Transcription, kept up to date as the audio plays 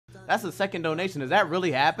That's a second donation. Does that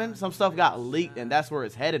really happen? Some stuff got leaked, and that's where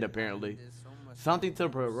it's headed, apparently. Something to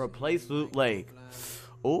replace Loot Lake.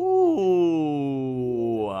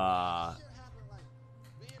 Ooh. I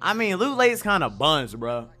mean, Loot Lake's kind of buns,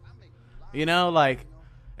 bro. You know, like,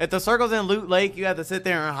 if the circle's in Loot Lake, you have to sit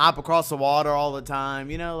there and hop across the water all the time.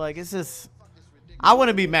 You know, like, it's just... I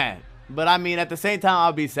wouldn't be mad. But, I mean, at the same time,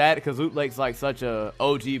 I'll be sad because Loot Lake's, like, such a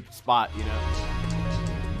OG spot, you know.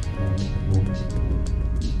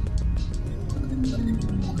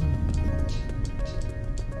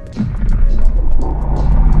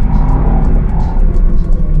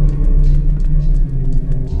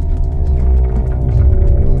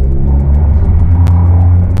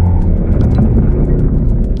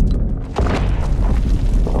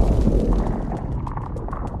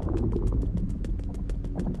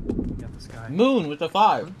 Moon with the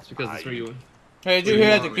 5. It's because it's where you went. Hey, did you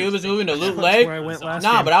hear that the cube is moving to Loot Lake?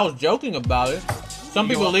 Nah, but I was joking about it. Some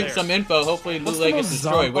people leaked some info. Hopefully, Loot Lake gets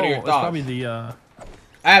destroyed. What are your thoughts? Probably the, I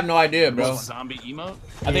have no idea, bro. Zombie emote?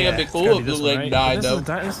 I think it'd be cool if Loot Lake died, though.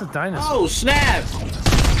 This is a dinosaur. Oh, snap!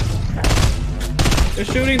 They're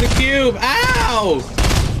shooting the cube. Ow!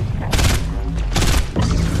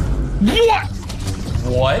 What?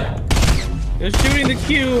 What? They're shooting the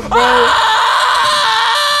cube, bro.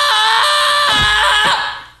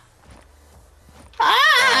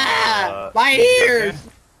 My ears!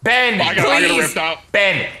 Ben, I got please! ripped out.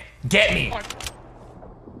 Ben, get me!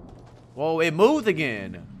 Whoa, it moved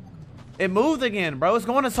again. It moved again, bro. It's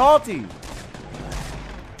going to Salty.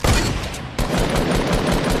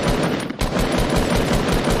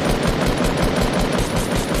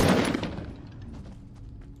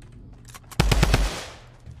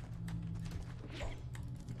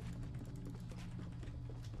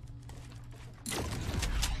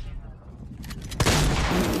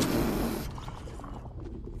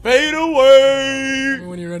 Fade away!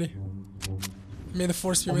 When you're ready. May the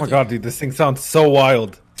force be with you. Oh my god, dude, this thing sounds so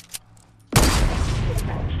wild.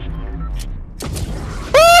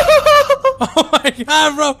 Oh my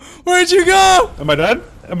god, bro! Where'd you go? Am I dead?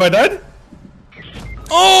 Am I dead?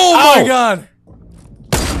 Oh Ow. my god!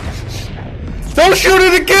 Don't shoot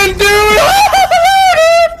it again, dude!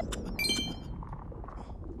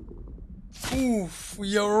 Oof,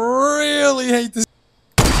 you really hate this.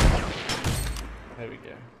 There we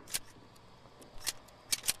go.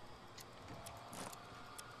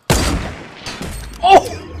 Oh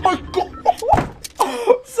my god!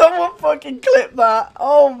 Someone fucking clip that!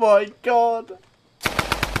 Oh my god!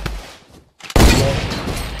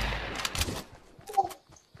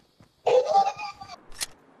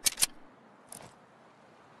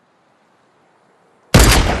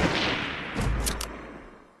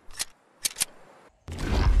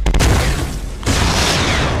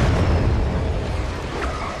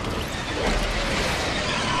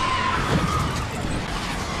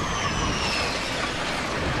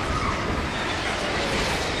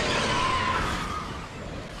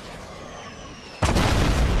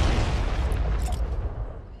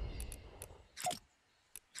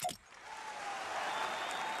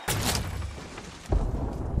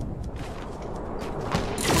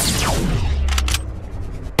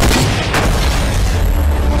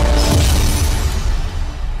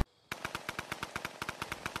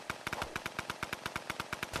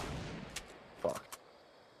 Fuck.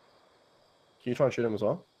 Can you try and shoot him as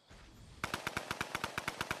well?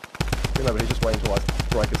 You know, but he's just waiting to like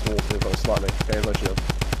break his wall so he's gonna snipe me. Okay, here's no shield.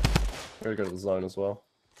 I'm gonna go to the zone as well.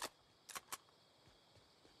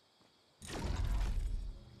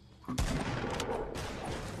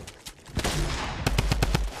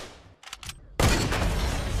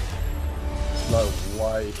 No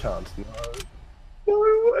way, you can't. No. No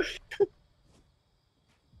way.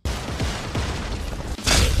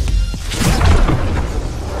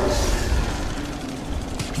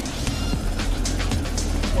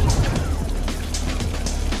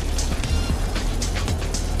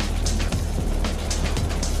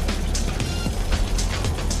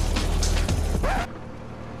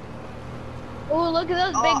 Oh, look at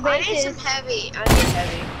those big bases. I need some heavy. I need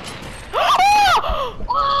heavy. Oh!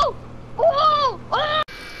 Oh! Oh!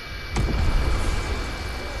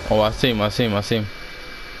 Oh, I see him, I see him, I see him.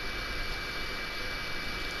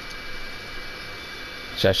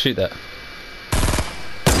 Should I shoot that?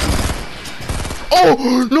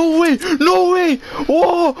 Oh! No way! No way!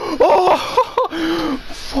 Whoa! Oh!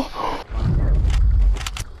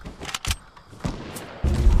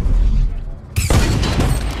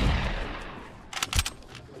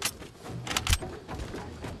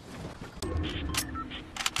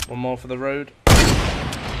 One more for the road.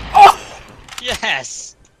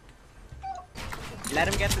 Yes! Let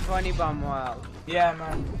him get the 20 bomb while. Yeah,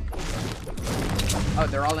 man. Oh,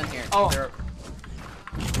 they're all in here. Oh.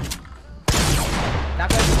 That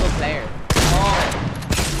guy's a good player. Oh.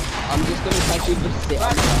 I'm just gonna try to just sit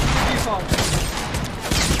on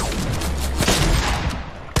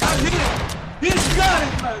He's got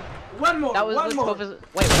it, man. One more. That was one more. Wait, one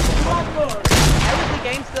more. How is the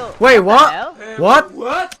game still? Wait, what? What?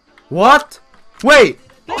 What? What? Wait.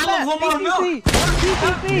 PCC.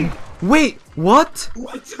 Wait, what?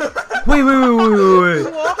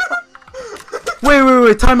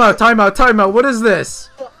 Wait, time out. What is this?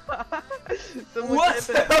 What's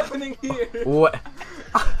happening here? What?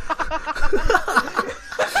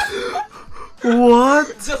 What?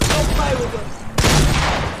 Just don't play with us.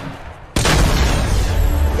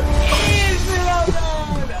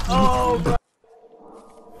 Oh,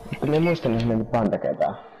 Me muistan, että meni panta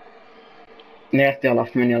ketään. Ne ehti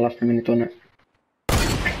alasta meni tuonne.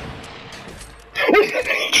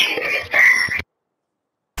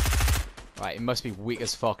 Right, it must be weak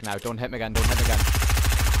as fuck now. Don't hit me again, don't hit me again.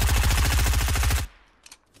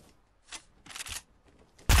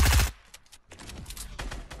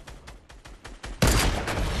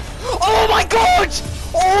 Oh my god!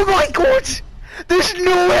 Oh my god! There's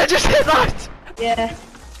no way I just hit that! Yeah.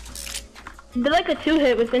 They're like a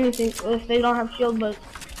 2-hit with anything if they don't have shield, but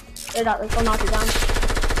they'll knock it down.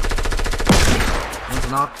 One's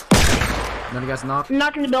knocked. None of you guys knocked. I'm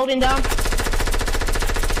knocking the building down.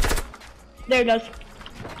 There it goes.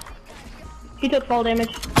 He took fall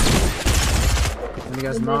damage. None of you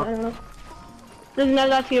guys I knocked. don't know. There's another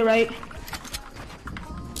guy to your right.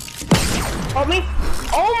 Help me!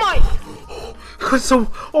 Oh my! So,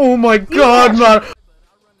 oh my god, man!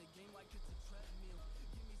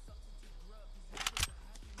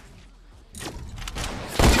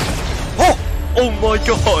 Oh my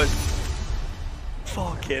god!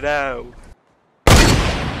 Fuck it out.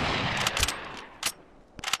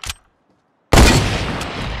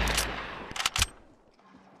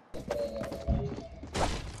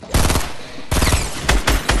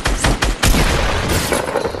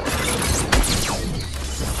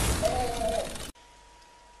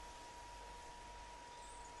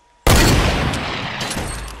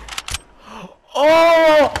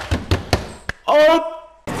 Oh! Oh!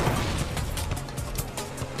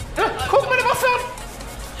 Kom med det, vad fan?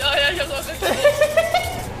 Ja, jag såg det.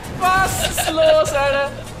 Fast slå så är det.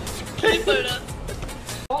 Klipper du den?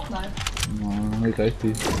 Não, ikke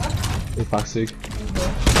rigtigt. Det er faktisk ikke.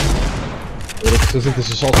 Jeg synes ikke, det er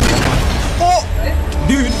så sjovt. Oh!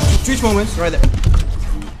 Dude, Twitch moments right there.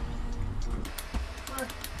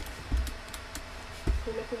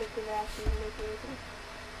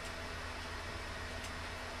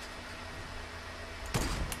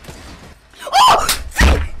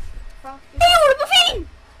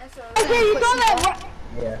 Okay, you saw that?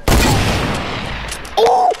 Yeah.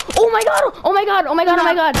 Oh my god! Oh my god! Oh my god! Oh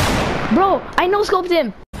my god! Bro, I no scoped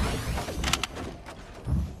him.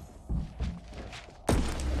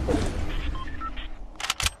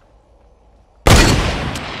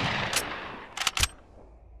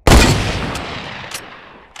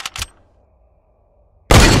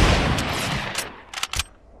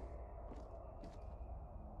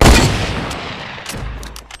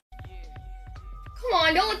 Come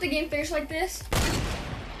on, don't let the game finish like this.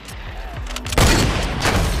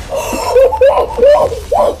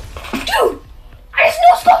 Dude! I just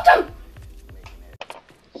no scoped him!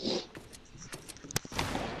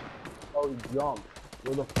 Oh, he jumped.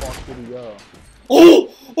 Where the fuck did he go? Oh!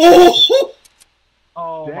 Oh!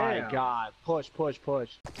 Oh my god. Push.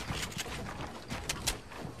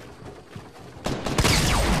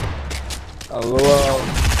 Hello.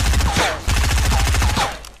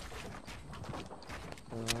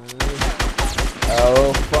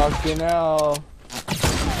 Oh fucking hell. I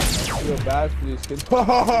feel bad for these kids. Clip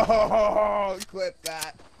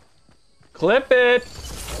that. Clip it!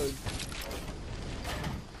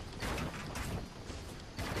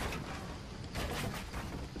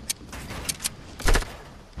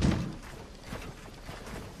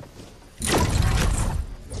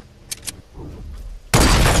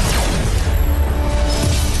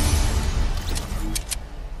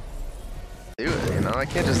 Do it, you know? I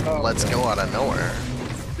can't just let's go out of nowhere.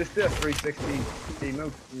 Just do a 360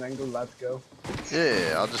 move and then go let's go.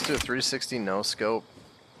 Yeah, I'll just do a 360 no scope.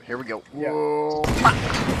 Here we go. Yeah. Whoa.